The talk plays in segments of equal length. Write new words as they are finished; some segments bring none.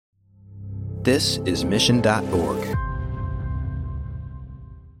This is Mission.org.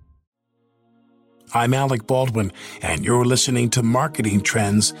 I'm Alec Baldwin, and you're listening to Marketing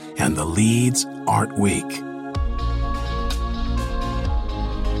Trends and the Leads Aren't Weak.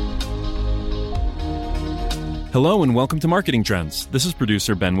 Hello and welcome to Marketing Trends. This is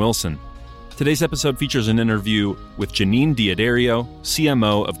producer Ben Wilson. Today's episode features an interview with Janine D'Addario,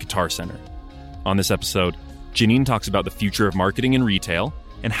 CMO of Guitar Center. On this episode, Janine talks about the future of marketing and retail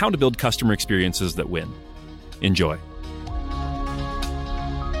and how to build customer experiences that win. Enjoy.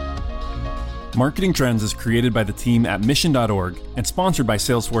 Marketing Trends is created by the team at Mission.org and sponsored by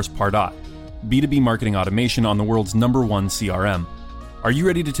Salesforce Pardot, B2B marketing automation on the world's #1 CRM. Are you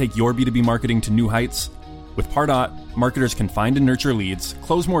ready to take your B2B marketing to new heights? With Pardot, marketers can find and nurture leads,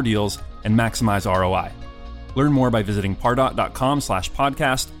 close more deals, and maximize ROI. Learn more by visiting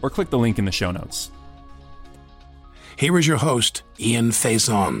pardot.com/podcast or click the link in the show notes. Here is your host, Ian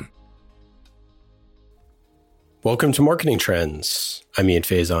Faison. Welcome to Marketing Trends. I'm Ian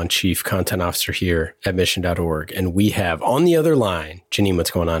Faison, Chief Content Officer here at Mission.org, and we have on the other line, Janine, what's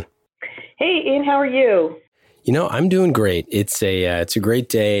going on? Hey, Ian, how are you? You know, I'm doing great. It's a great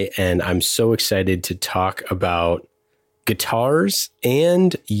day, and I'm so excited to talk about guitars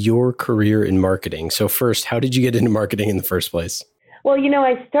and your career in marketing. So first, how did you get into marketing in the first place? Well, you know,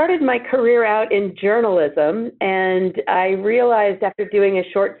 I started my career out in journalism, and I realized after doing a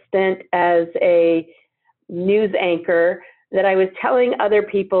short stint as a news anchor that I was telling other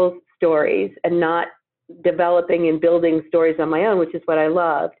people's stories and not developing and building stories on my own, which is what I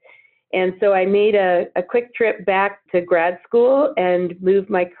loved. And so I made a quick trip back to grad school and moved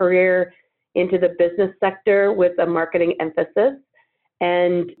my career into the business sector with a marketing emphasis.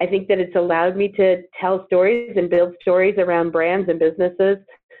 And I think that it's allowed me to tell stories and build stories around brands and businesses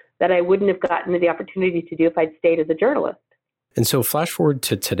that I wouldn't have gotten the opportunity to do if I'd stayed as a journalist. And so flash forward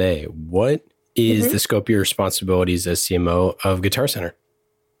to today, what is the scope of your responsibilities as CMO of Guitar Center?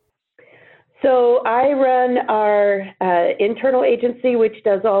 So I run our internal agency, which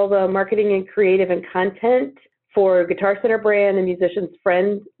does all the marketing and creative and content for Guitar Center brand and Musician's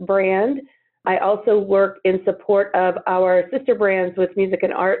Friend brand. I also work in support of our sister brands with Music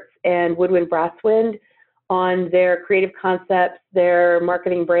and Arts and Woodwind Brasswind on their creative concepts, their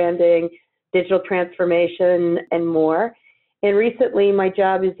marketing, branding, digital transformation, and more. And recently, my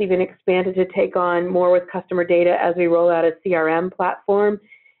job has even expanded to take on more with customer data as we roll out a CRM platform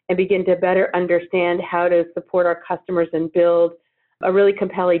and begin to better understand how to support our customers and build a really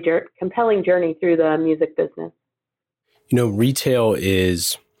compelling journey through the music business. You know, retail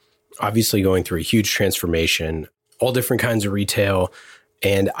is obviously going through a huge transformation, all different kinds of retail.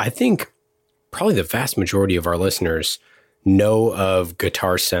 And I think probably the vast majority of our listeners know of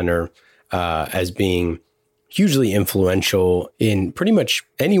Guitar Center as being hugely influential in pretty much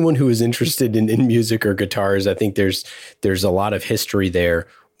anyone who is interested in music or guitars. I think there's a lot of history there.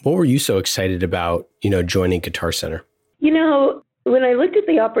 What were you so excited about, joining Guitar Center? You know, when I looked at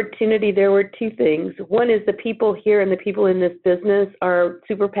the opportunity, there were two things. One is the people here and the people in this business are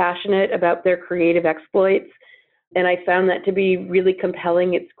super passionate about their creative exploits. And I found that to be really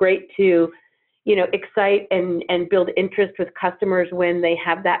compelling. It's great to, excite and build interest with customers when they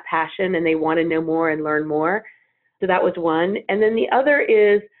have that passion and they want to know more and learn more. So that was one. And then the other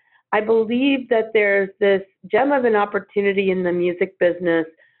is, I believe that there's this gem of an opportunity in the music business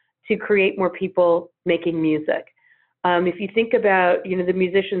to create more people making music. If you think about, the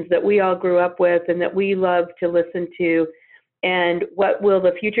musicians that we all grew up with and that we love to listen to, and what will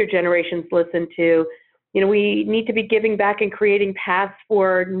the future generations listen to, we need to be giving back and creating paths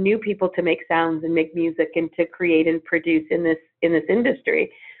for new people to make sounds and make music and to create and produce in this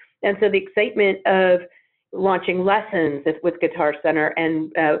industry. And so the excitement of launching lessons with Guitar Center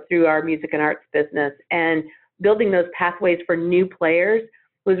and through our music and arts business and building those pathways for new players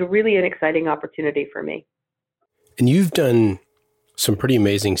was really an exciting opportunity for me. And you've done some pretty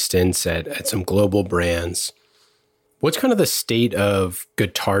amazing stints at some global brands. What's kind of the state of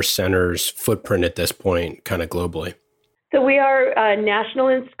Guitar Center's footprint at this point, kind of globally? So we are national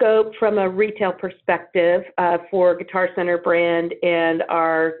in scope from a retail perspective for Guitar Center brand and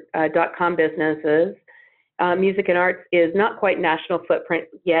our .com businesses. Music and Arts is not quite national footprint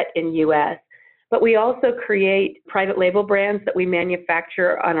yet in U.S., but we also create private label brands that we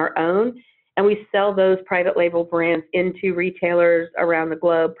manufacture on our own, and we sell those private label brands into retailers around the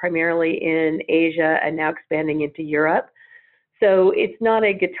globe, primarily in Asia and now expanding into Europe. So it's not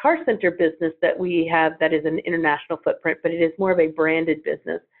a Guitar Center business that we have that is an international footprint, but it is more of a branded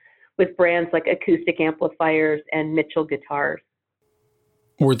business with brands like Acoustic Amplifiers and Mitchell Guitars.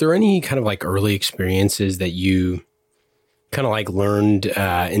 Were there any kind of like early experiences that you kind of like learned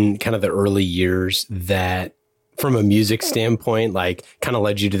in kind of the early years that from a music standpoint, like kind of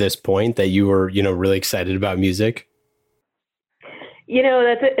led you to this point that you were, really excited about music?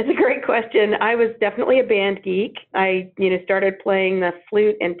 It's a great question. I was definitely a band geek. I, started playing the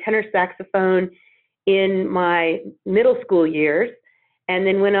flute and tenor saxophone in my middle school years, and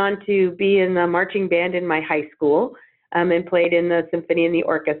then went on to be in the marching band in my high school, and played in the symphony and the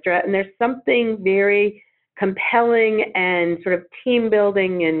orchestra. And there's something very compelling and sort of team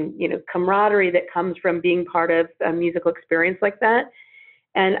building and, camaraderie that comes from being part of a musical experience like that.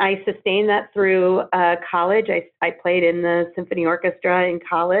 And I sustained that through college. I played in the symphony orchestra in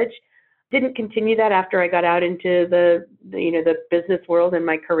college. Didn't continue that after I got out into the business world and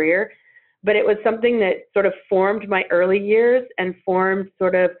my career. But it was something that sort of formed my early years and formed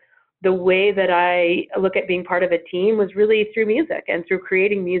sort of the way that I look at being part of a team was really through music and through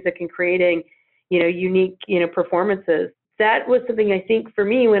creating music and creating, unique, performances. That was something I think for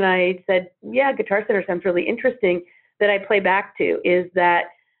me when I said, yeah, Guitar Center sounds really interesting, that I play back to is that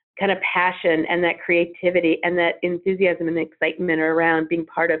kind of passion and that creativity and that enthusiasm and excitement around being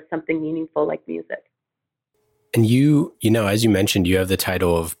part of something meaningful like music. And you as you mentioned, you have the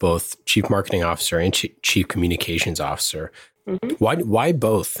title of both Chief Marketing Officer and Chief Communications Officer. Mm-hmm. Why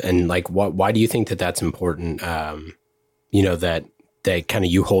both? And like, why do you think that that's important? That kind of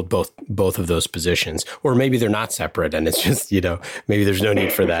you hold both of those positions, or maybe they're not separate and it's just, maybe there's no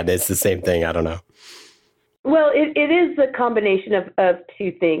need for that. It's the same thing. I don't know. Well, it is a combination of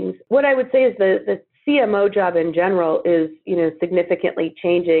two things. What I would say is the CMO job in general is, significantly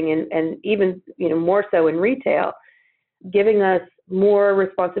changing and even, more so in retail, giving us more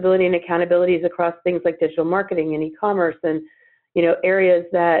responsibility and accountabilities across things like digital marketing and e-commerce and, areas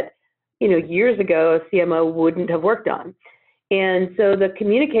that, years ago a CMO wouldn't have worked on. And so the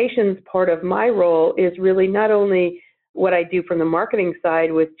communications part of my role is really not only what I do from the marketing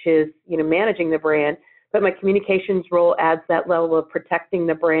side, which is, managing the brand, but my communications role adds that level of protecting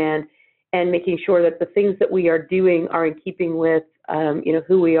the brand and making sure that the things that we are doing are in keeping with,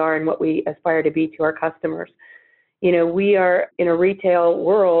 who we are and what we aspire to be to our customers. We are in a retail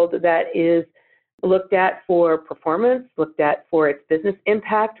world that is looked at for performance, looked at for its business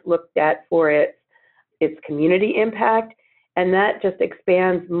impact, looked at for its community impact. And that just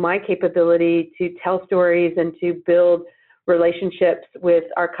expands my capability to tell stories and to build relationships with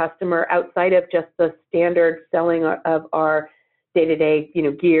our customer outside of just the standard selling of our day-to-day,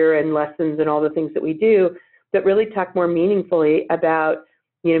 gear and lessons and all the things that we do, that really talk more meaningfully about,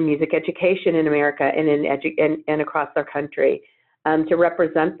 music education in America and and across our country, to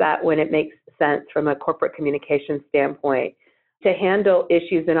represent that when it makes sense from a corporate communication standpoint, to handle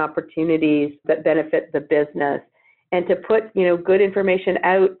issues and opportunities that benefit the business, and to put, good information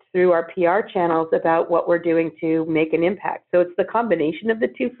out through our PR channels about what we're doing to make an impact. So it's the combination of the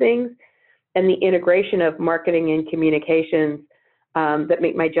two things and the integration of marketing and communications that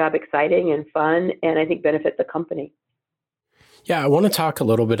make my job exciting and fun, and I think benefit the company. Yeah, I want to talk a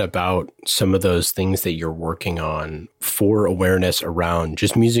little bit about some of those things that you're working on for awareness around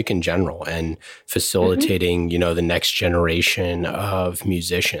just music in general and facilitating, the next generation of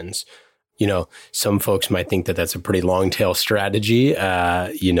musicians. Some folks might think that that's a pretty long tail strategy,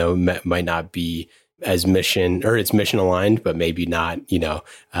 might not be as mission aligned, but maybe not,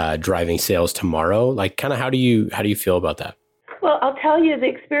 driving sales tomorrow. Like kind of how do you feel about that? Well, I'll tell you the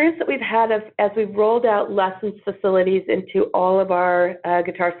experience that we've had as we've rolled out lessons facilities into all of our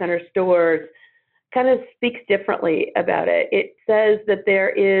Guitar Center stores kind of speaks differently about it. It says that there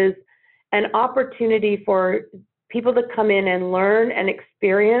is an opportunity for people to come in and learn and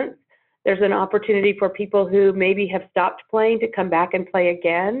experience. There's an opportunity for people who maybe have stopped playing to come back and play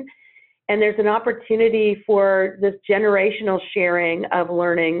again. And there's an opportunity for this generational sharing of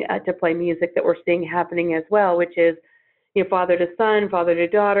learning to play music that we're seeing happening as well, which is, father to son, father to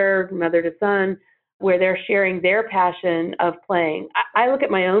daughter, mother to son, where they're sharing their passion of playing. I look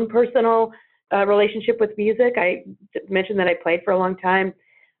at my own personal relationship with music. I mentioned that I played for a long time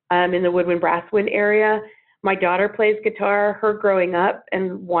in the woodwind brasswind area. My daughter plays guitar. Her growing up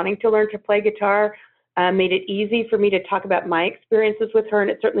and wanting to learn to play guitar made it easy for me to talk about my experiences with her, and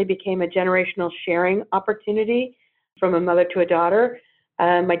it certainly became a generational sharing opportunity from a mother to a daughter.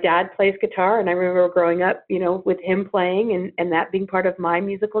 My dad plays guitar, and I remember growing up, with him playing and that being part of my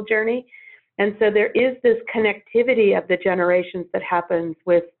musical journey. And so there is this connectivity of the generations that happens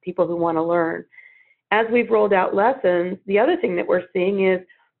with people who want to learn. As we've rolled out lessons, the other thing that we're seeing is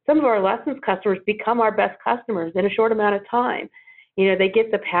some of our lessons customers become our best customers in a short amount of time. They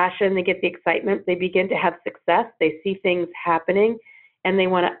get the passion, they get the excitement, they begin to have success, they see things happening, and they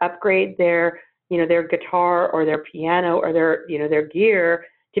want to upgrade their their guitar or their piano or their gear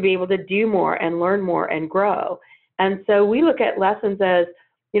to be able to do more and learn more and grow. And so we look at lessons as,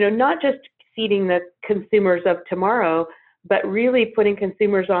 not just feeding the consumers of tomorrow, but really putting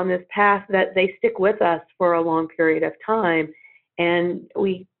consumers on this path that they stick with us for a long period of time. And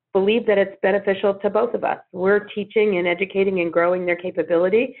we believe that it's beneficial to both of us. We're teaching and educating and growing their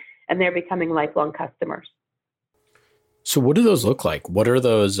capability, and they're becoming lifelong customers. So what do those look like? What are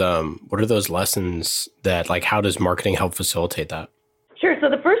those lessons that, like, how does marketing help facilitate that? Sure. So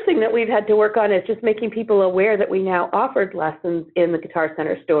the first thing that we've had to work on is just making people aware that we now offered lessons in the Guitar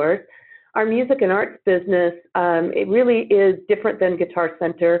Center stores. Our music and arts business, it really is different than Guitar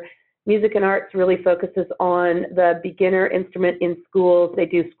Center. Music and arts really focuses on the beginner instrument in schools. They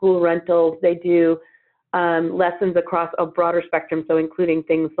do school rentals. They do lessons across a broader spectrum, so including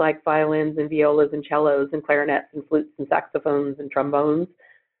things like violins and violas and cellos and clarinets and flutes and saxophones and trombones.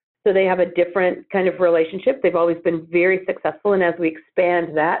 So they have a different kind of relationship. They've always been very successful, and as we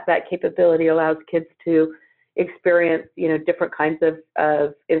expand that capability allows kids to experience, different kinds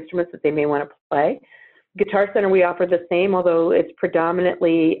of instruments that they may want to play. Guitar Center, we offer the same, although it's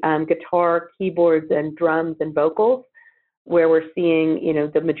predominantly guitar, keyboards, and drums and vocals, where we're seeing,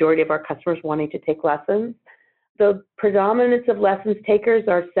 the majority of our customers wanting to take lessons. The predominance of lessons takers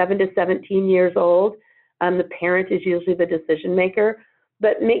are 7 to 17 years old. The parent is usually the decision maker.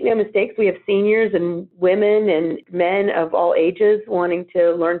 But make no mistakes, we have seniors and women and men of all ages wanting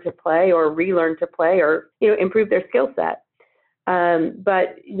to learn to play or relearn to play or, improve their skill set.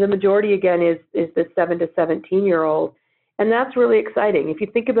 But the majority, again, is the 7 to 17-year-old. And that's really exciting. If you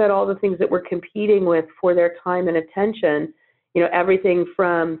think about all the things that we're competing with for their time and attention, everything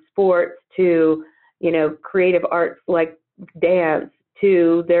from sports to, creative arts like dance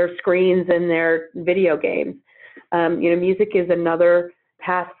to their screens and their video games. Music is another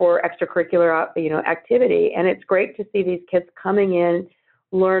path for extracurricular, activity. And it's great to see these kids coming in,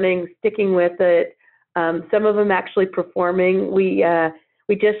 learning, sticking with it. Some of them actually performing. We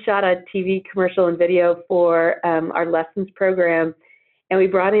just shot a TV commercial and video for our lessons program, and we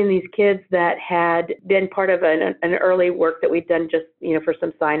brought in these kids that had been part of an early work that we'd done just for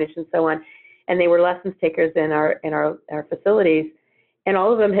some signage and so on, and they were lessons takers in our facilities. And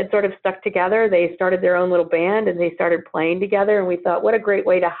all of them had sort of stuck together. They started their own little band and they started playing together. And we thought, what a great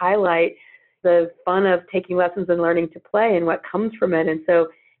way to highlight the fun of taking lessons and learning to play and what comes from it. And so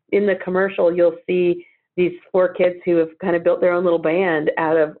in the commercial, you'll see these 4 kids who have kind of built their own little band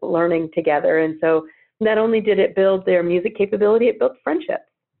out of learning together. And so not only did it build their music capability, it built friendships.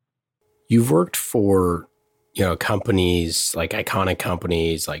 You've worked for, companies like iconic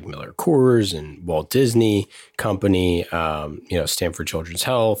companies like Miller Coors and Walt Disney Company, Stanford Children's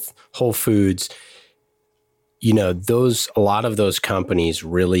Health, Whole Foods. A lot of those companies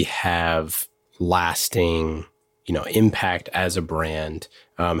really have lasting, impact as a brand.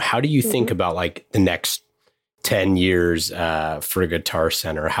 How do you think about like the next 10 years for Guitar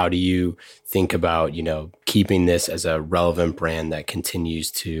Center? How do you think about, keeping this as a relevant brand that continues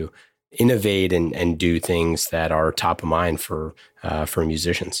to innovate and do things that are top of mind for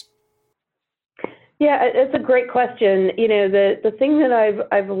musicians? Yeah, it's a great question. The thing that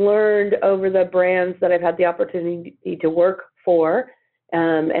I've learned over the brands that I've had the opportunity to work for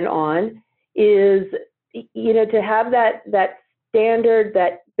and on is, to have that standard,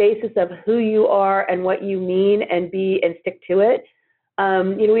 that basis of who you are and what you mean and be and stick to it.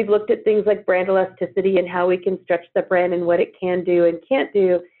 We've looked at things like brand elasticity and how we can stretch the brand and what it can do and can't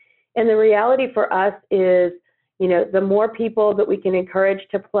do. And the reality for us is, the more people that we can encourage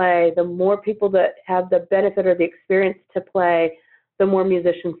to play, the more people that have the benefit or the experience to play, the more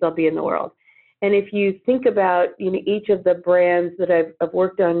musicians there'll be in the world. And if you think about, each of the brands that I've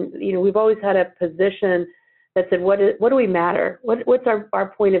worked on, we've always had a position that said, what do we matter? What's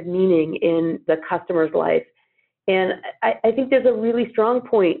our point of meaning in the customer's life? And I think there's a really strong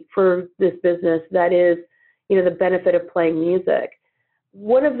point for this business that is, the benefit of playing music.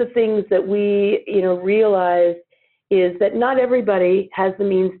 One of the things that we, realized is that not everybody has the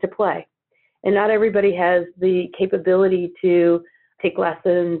means to play, and not everybody has the capability to take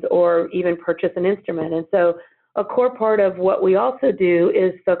lessons or even purchase an instrument. And so a core part of what we also do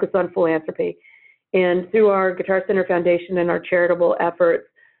is focus on philanthropy. And through our Guitar Center Foundation and our charitable efforts,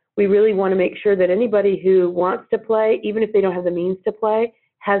 we really want to make sure that anybody who wants to play, even if they don't have the means to play,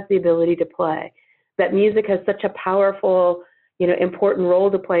 has the ability to play. That music has such a powerful, important role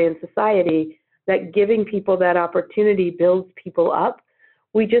to play in society that giving people that opportunity builds people up.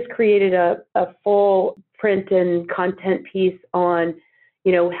 We just created a full print and content piece on,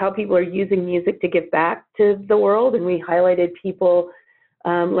 how people are using music to give back to the world. And we highlighted people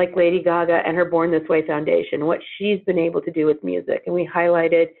like Lady Gaga and her Born This Way Foundation, what she's been able to do with music. And we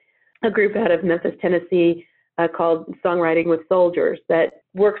highlighted a group out of Memphis, Tennessee called Songwriting with Soldiers that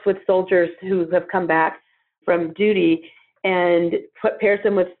works with soldiers who have come back from duty and pairs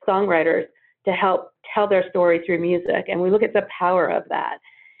them with songwriters to help tell their story through music. And we look at the power of that.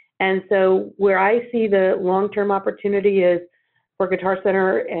 And so where I see the long-term opportunity is for Guitar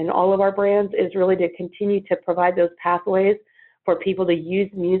Center and all of our brands is really to continue to provide those pathways for people to use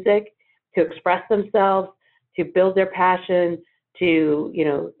music to express themselves, to build their passion,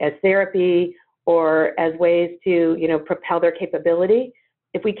 to, as therapy or as ways to, propel their capability.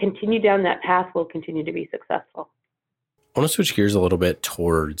 If we continue down that path, we'll continue to be successful. I want to switch gears a little bit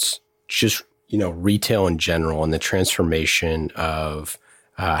towards just, retail in general and the transformation of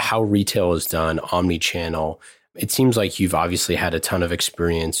how retail is done, omni-channel. It seems like you've obviously had a ton of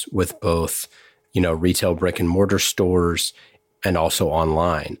experience with both, retail brick and mortar stores and also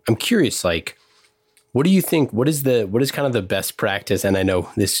online. I'm curious, what do you think, what is kind of the best practice? And I know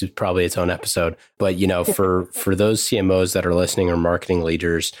this is probably its own episode, but, for those CMOs that are listening or marketing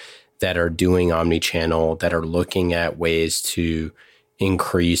leaders that are doing omni-channel, that are looking at ways to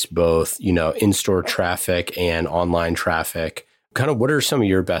increase both, in-store traffic and online traffic, kind of what are some of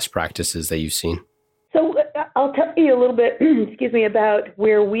your best practices that you've seen? So I'll tell you a little bit, about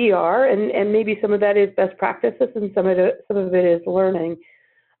where we are, and maybe some of that is best practices and some of it is learning.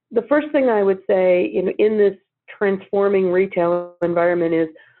 The first thing I would say in this transforming retail environment is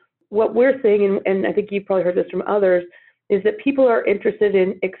what we're seeing, and I think you've probably heard this from others, is that people are interested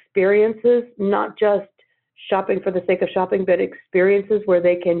in experiences, not just shopping for the sake of shopping, but experiences where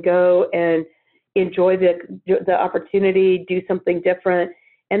they can go and enjoy the opportunity, do something different.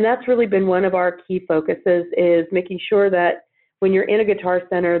 And that's really been one of our key focuses, is making sure that when you're in a Guitar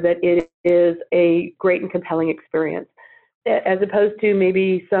Center, that it is a great and compelling experience, as opposed to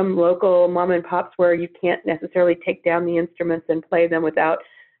maybe some local mom and pops where you can't necessarily take down the instruments and play them without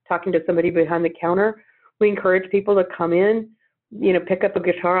talking to somebody behind the counter. We encourage people to come in, pick up a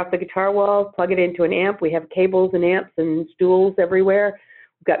guitar off the guitar wall, plug it into an amp. We have cables and amps and stools everywhere.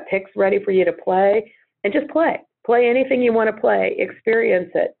 We've got picks ready for you to play, and just play. Play anything you want to play, experience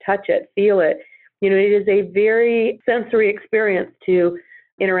it, touch it, feel it. It is a very sensory experience to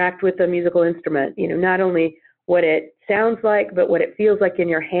interact with a musical instrument. Not only what it sounds like, but what it feels like in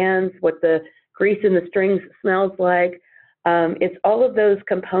your hands, what the grease in the strings smells like. It's all of those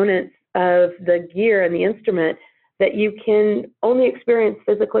components of the gear and the instrument that you can only experience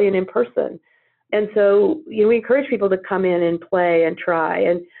physically and in person. And so, we encourage people to come in and play and try.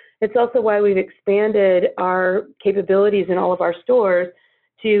 And it's also why we've expanded our capabilities in all of our stores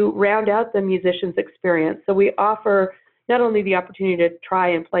to round out the musician's experience. So we offer not only the opportunity to try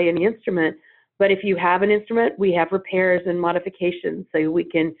and play any instrument, but if you have an instrument, we have repairs and modifications. So we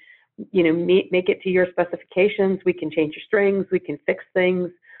can, make it to your specifications. We can change your strings. We can fix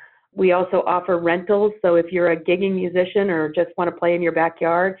things. We also offer rentals. So if you're a gigging musician or just want to play in your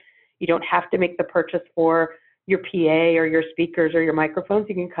backyard, you don't have to make the purchase for your PA or your speakers or your microphones.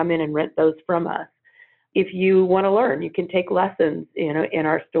 You can come in and rent those from us. If you want to learn, you can take lessons in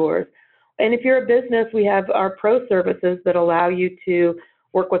our stores. And if you're a business, we have our pro services that allow you to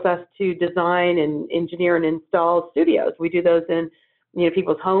work with us to design and engineer and install studios. We do those in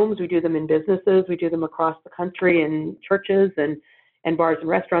people's homes. We do them in businesses. We do them across the country in churches and bars and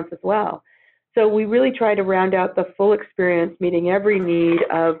restaurants as well. So we really try to round out the full experience, meeting every need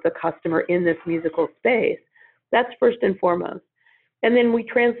of the customer in this musical space. That's first and foremost. And then we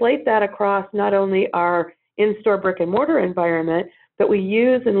translate that across not only our in-store brick and mortar environment, but we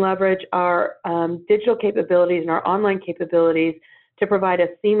use and leverage our digital capabilities and our online capabilities to provide a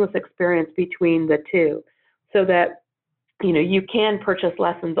seamless experience between the two, so that you can purchase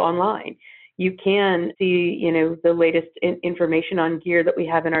lessons online. You can see the latest information on gear that we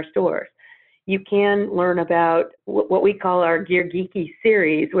have in our stores. You can learn about what we call our Gear Geeky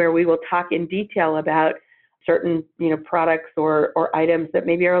series, where we will talk in detail about certain products or items that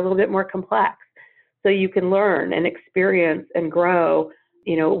maybe are a little bit more complex. So you can learn and experience and grow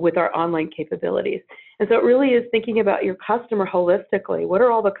with our online capabilities. And so it really is thinking about your customer holistically. What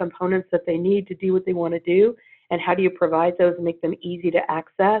are all the components that they need to do what they want to do, and how do you provide those and make them easy to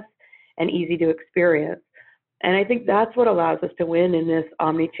access and easy to experience? And I think that's what allows us to win in this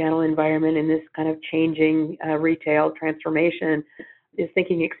omni-channel environment, in this kind of changing retail transformation, is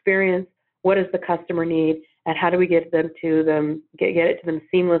thinking experience. What does the customer need, and how do we get it to them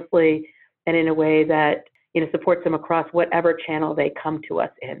seamlessly and in a way that supports them across whatever channel they come to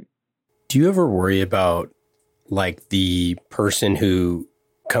us in. Do you ever worry about the person who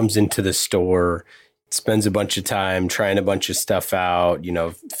comes into the store spends a bunch of time trying a bunch of stuff out,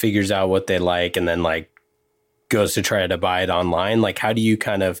 figures out what they like, and then like goes to try to buy it online? Like, how do you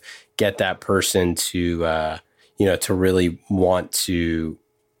kind of get that person to, to really want to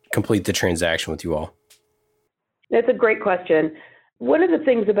complete the transaction with you all? That's a great question. One of the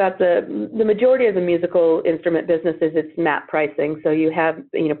things about the majority of the musical instrument business is it's MAP pricing. So you have,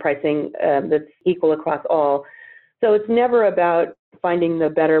 pricing that's equal across all. So it's never about finding the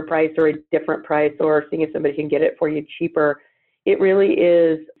better price or a different price or seeing if somebody can get it for you cheaper. It really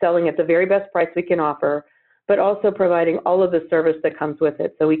is selling at the very best price we can offer, but also providing all of the service that comes with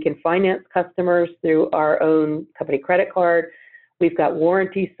it. So we can finance customers through our own company credit card. We've got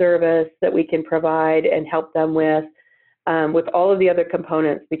warranty service that we can provide and help them with all of the other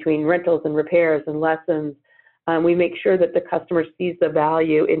components between rentals and repairs and lessons. We make sure that the customer sees the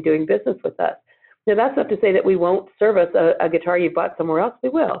value in doing business with us. Now, that's not to say that we won't service a guitar you bought somewhere else. We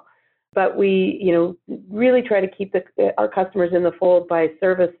will. But we, really try to keep our customers in the fold by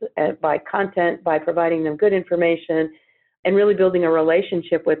service, by content, by providing them good information, and really building a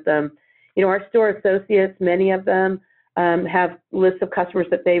relationship with them. Our store associates, many of them, have lists of customers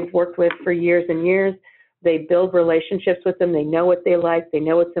that they've worked with for years and years. They build relationships with them. They know what they like. They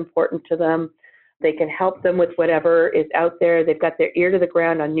know what's important to them. They can help them with whatever is out there. They've got their ear to the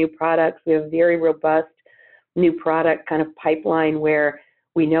ground on new products. We have a very robust new product kind of pipeline where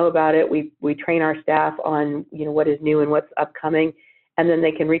we know about it. We train our staff on, what is new and what's upcoming. And then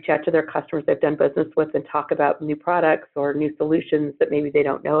they can reach out to their customers they've done business with and talk about new products or new solutions that maybe they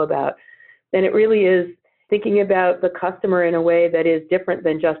don't know about. And it really is thinking about the customer in a way that is different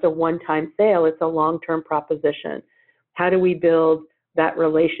than just a one-time sale. It's a long-term proposition. How do we build that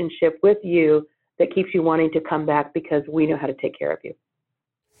relationship with you that keeps you wanting to come back because we know how to take care of you?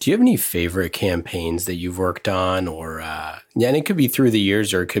 Do you have any favorite campaigns that you've worked on, or and it could be through the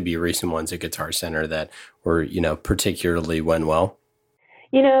years or it could be recent ones at Guitar Center that were, particularly went well?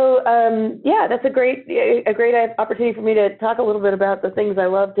 That's a great opportunity for me to talk a little bit about the things I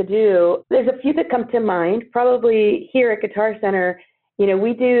love to do. There's a few that come to mind. Probably here at Guitar Center,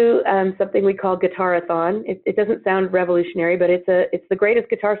 we do something we call Guitarathon. It doesn't sound revolutionary, but it's the greatest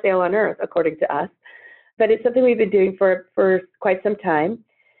guitar sale on earth, according to us. But it's something we've been doing for quite some time.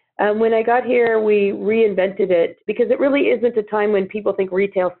 When I got here, we reinvented it because it really isn't a time when people think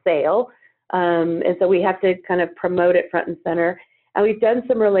retail sale. And so we have to kind of promote it front and center. And we've done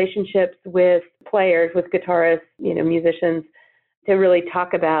some relationships with players, with guitarists, musicians, to really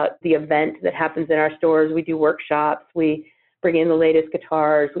talk about the event that happens in our stores. We do workshops. We bring in the latest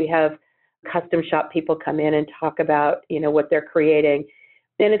guitars. We have custom shop people come in and talk about, what they're creating.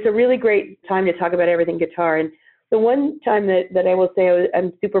 And it's a really great time to talk about everything guitar. And the one time that I will say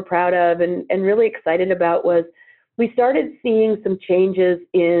I'm super proud of and really excited about was we started seeing some changes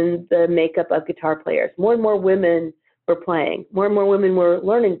in the makeup of guitar players. More and more women were playing. More and more women were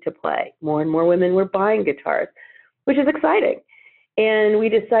learning to play. More and more women were buying guitars, which is exciting. And we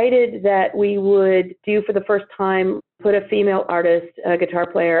decided that we would do, for the first time, put a female artist, a guitar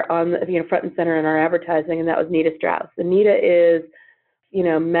player, on the front and center in our advertising, and that was Nita Strauss. And Nita is,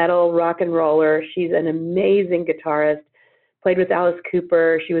 metal rock and roller. She's an amazing guitarist. Played with Alice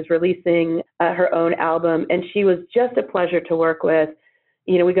Cooper. She was releasing her own album, and she was just a pleasure to work with.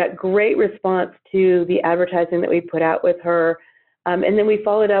 We got great response to the advertising that we put out with her. And then we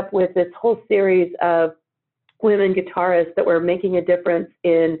followed up with this whole series of women guitarists that were making a difference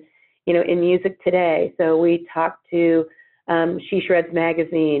in music today. So we talked to She Shreds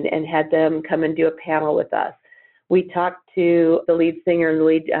Magazine and had them come and do a panel with us. We talked to the lead singer and the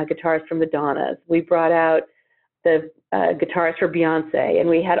lead guitarist from the Donnas. We brought out the guitarist for Beyonce, and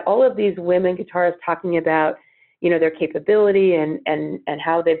we had all of these women guitarists talking about their capability and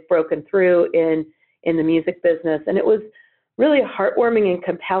how they've broken through in the music business. And it was really heartwarming and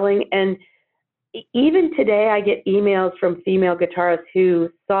compelling. And even today, I get emails from female guitarists who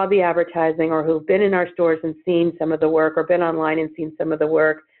saw the advertising or who've been in our stores and seen some of the work, or been online and seen some of the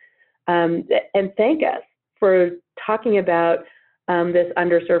work, and thank us for talking about this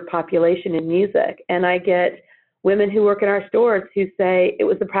underserved population in music. And I get women who work in our stores who say it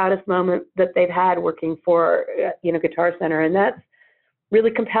was the proudest moment that they've had working for, Guitar Center. And that's really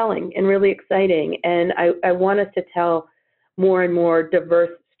compelling and really exciting. And I want us to tell more and more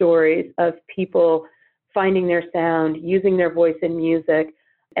diverse stories of people finding their sound, using their voice in music,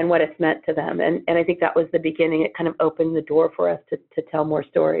 and what it's meant to them. And I think that was the beginning. It kind of opened the door for us to tell more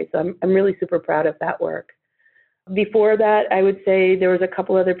stories. So I'm really super proud of that work. Before that, I would say there was a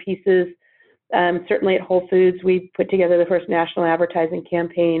couple other pieces. Certainly at Whole Foods, we put together the first national advertising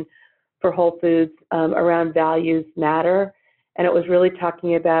campaign for Whole Foods around Values Matter. And it was really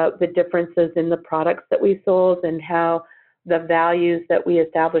talking about the differences in the products that we sold and how the values that we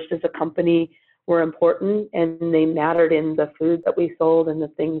established as a company were important, and they mattered in the food that we sold and the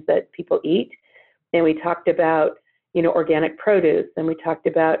things that people eat. And we talked about, organic produce, and we talked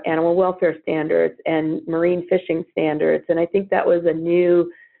about animal welfare standards and marine fishing standards. And I think that was a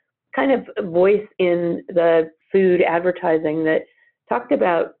new kind of voice in the food advertising that talked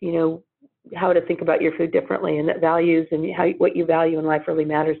about, how to think about your food differently, and that values and what you value in life really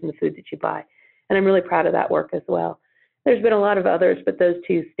matters in the food that you buy. And I'm really proud of that work as well. There's been a lot of others, but those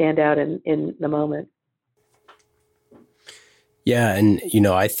two stand out in the moment. Yeah. And,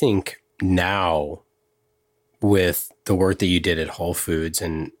 I think now with the work that you did at Whole Foods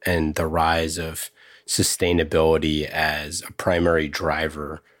and the rise of sustainability as a primary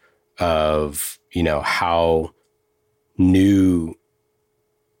driver of, how new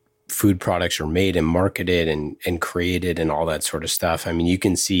food products are made and marketed and created and all that sort of stuff. I mean, you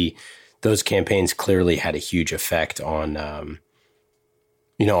can see those campaigns clearly had a huge effect on, on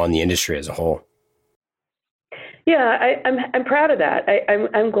the industry as a whole. Yeah, I'm proud of that.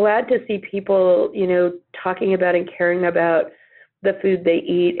 I'm glad to see people, talking about and caring about the food they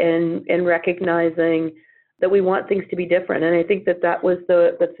eat and recognizing that we want things to be different. And I think that was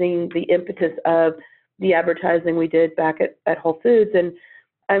the thing, the impetus of the advertising we did back at Whole Foods. And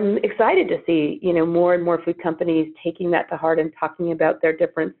I'm excited to see, more and more food companies taking that to heart and talking about their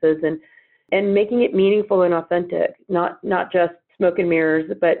differences and making it meaningful and authentic, not just smoke and mirrors,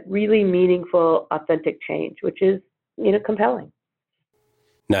 but really meaningful, authentic change, which is, compelling.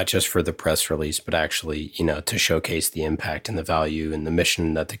 Not just for the press release, but actually, to showcase the impact and the value and the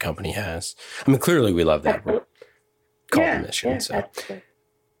mission that the company has. I mean, clearly we love that. We're called the mission. So.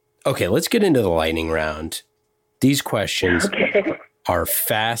 Okay, let's get into the lightning round. These questions are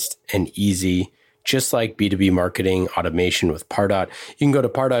fast and easy, just like B2B marketing automation with Pardot. You can go to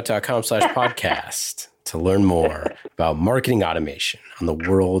pardot.com/podcast to learn more about marketing automation on the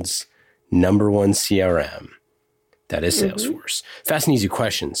world's #1 CRM. That is Salesforce. Fast and easy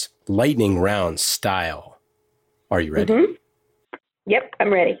questions, lightning round style. Are you ready? Mm-hmm. Yep,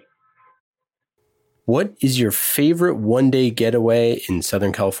 I'm ready. What is your favorite one-day getaway in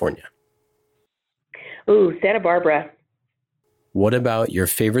Southern California? Ooh, Santa Barbara. What about your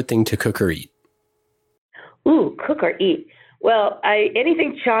favorite thing to cook or eat? Ooh, cook or eat. Well,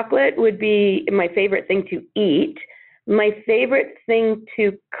 anything chocolate would be my favorite thing to eat. My favorite thing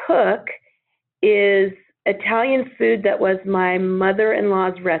to cook is Italian food that was my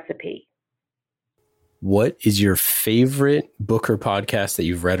mother-in-law's recipe. What is your favorite book or podcast that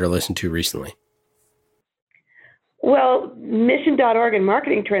you've read or listened to recently? Well, Mission.org and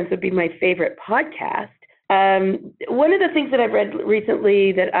Marketing Trends would be my favorite podcast. One of the things that I've read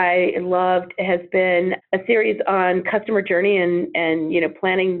recently that I loved has been a series on customer journey and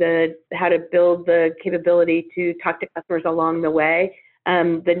planning how to build the capability to talk to customers along the way.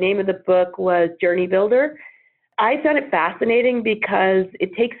 The name of the book was Journey Builder. I found it fascinating because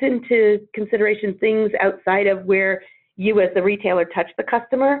it takes into consideration things outside of where you as the retailer touch the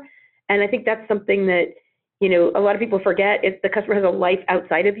customer. And I think that's something that, a lot of people forget. The customer has a life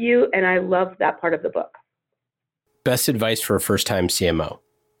outside of you, and I love that part of the book. Best advice for a first-time CMO?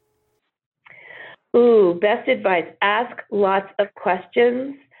 Ooh, best advice. Ask lots of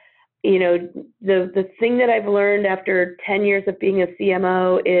questions. The thing that I've learned after 10 years of being a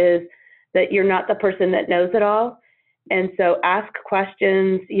CMO is that you're not the person that knows it all. And so ask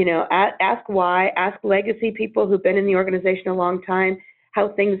questions, ask why, ask legacy people who've been in the organization a long time, how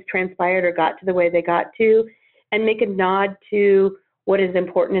things transpired or got to the way they got to, and make a nod to what is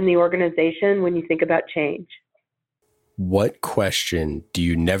important in the organization when you think about change. What question do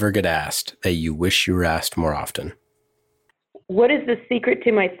you never get asked that you wish you were asked more often? What is the secret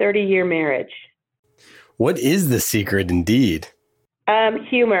to my 30-year marriage? What is the secret indeed?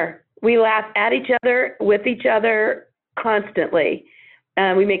 Humor. We laugh at each other, with each other constantly.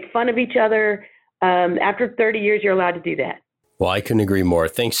 We make fun of each other. After 30 years, you're allowed to do that. Well, I couldn't agree more.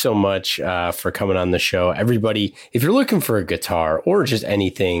 Thanks so much for coming on the show. Everybody, if you're looking for a guitar or just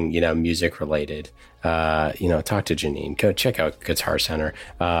anything, music related, talk to Janine. Go check out Guitar Center.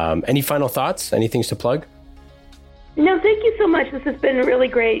 Any final thoughts? Any things to plug? No, thank you so much. This has been really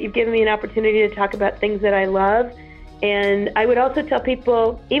great. You've given me an opportunity to talk about things that I love. And I would also tell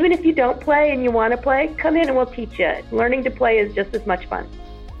people, even if you don't play and you want to play, come in and we'll teach you. Learning to play is just as much fun.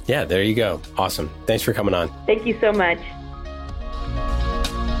 Yeah, there you go. Awesome. Thanks for coming on. Thank you so much.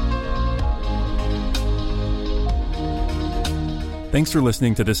 Thanks for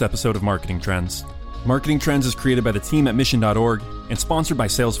listening to this episode of Marketing Trends. Marketing Trends is created by the team at Mission.org and sponsored by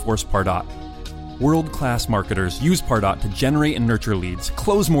Salesforce Pardot. World-class marketers use Pardot to generate and nurture leads,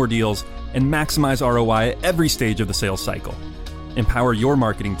 close more deals, and maximize ROI at every stage of the sales cycle. Empower your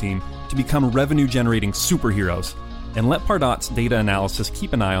marketing team to become revenue-generating superheroes, and let Pardot's data analysis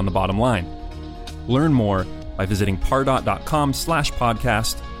keep an eye on the bottom line. Learn more by visiting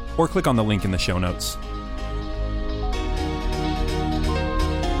pardot.com/podcast or click on the link in the show notes.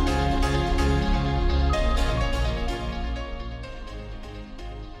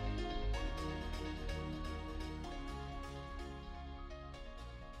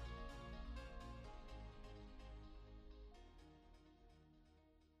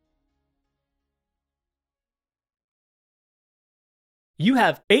 You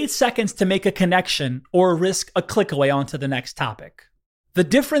have 8 seconds to make a connection or risk a click away onto the next topic. The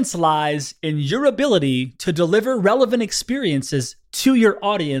difference lies in your ability to deliver relevant experiences to your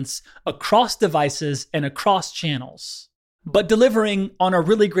audience across devices and across channels. But delivering on a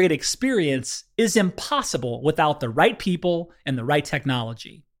really great experience is impossible without the right people and the right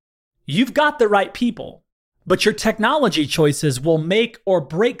technology. You've got the right people, but your technology choices will make or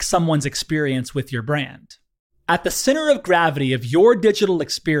break someone's experience with your brand. At the center of gravity of your digital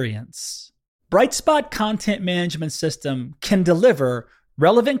experience, Brightspot Content Management System can deliver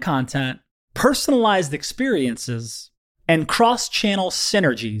relevant content, personalized experiences, and cross-channel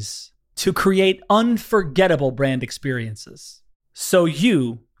synergies to create unforgettable brand experiences, so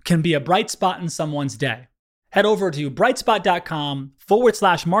you can be a bright spot in someone's day. Head over to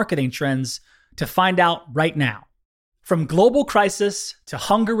brightspot.com/marketing trends to find out right now. From global crisis to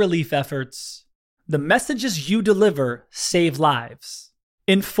hunger relief efforts, the messages you deliver save lives,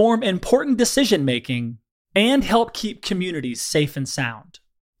 inform important decision-making, and help keep communities safe and sound.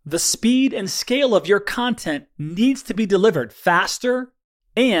 The speed and scale of your content needs to be delivered faster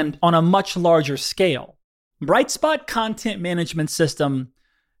and on a much larger scale. Brightspot Content Management System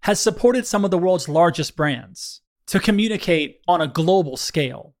has supported some of the world's largest brands to communicate on a global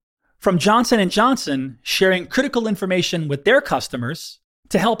scale. From Johnson & Johnson sharing critical information with their customers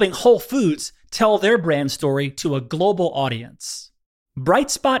to helping Whole Foods tell their brand story to a global audience.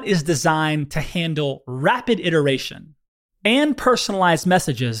 Brightspot is designed to handle rapid iteration and personalized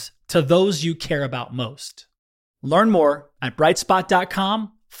messages to those you care about most. Learn more at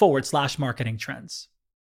brightspot.com/marketing trends.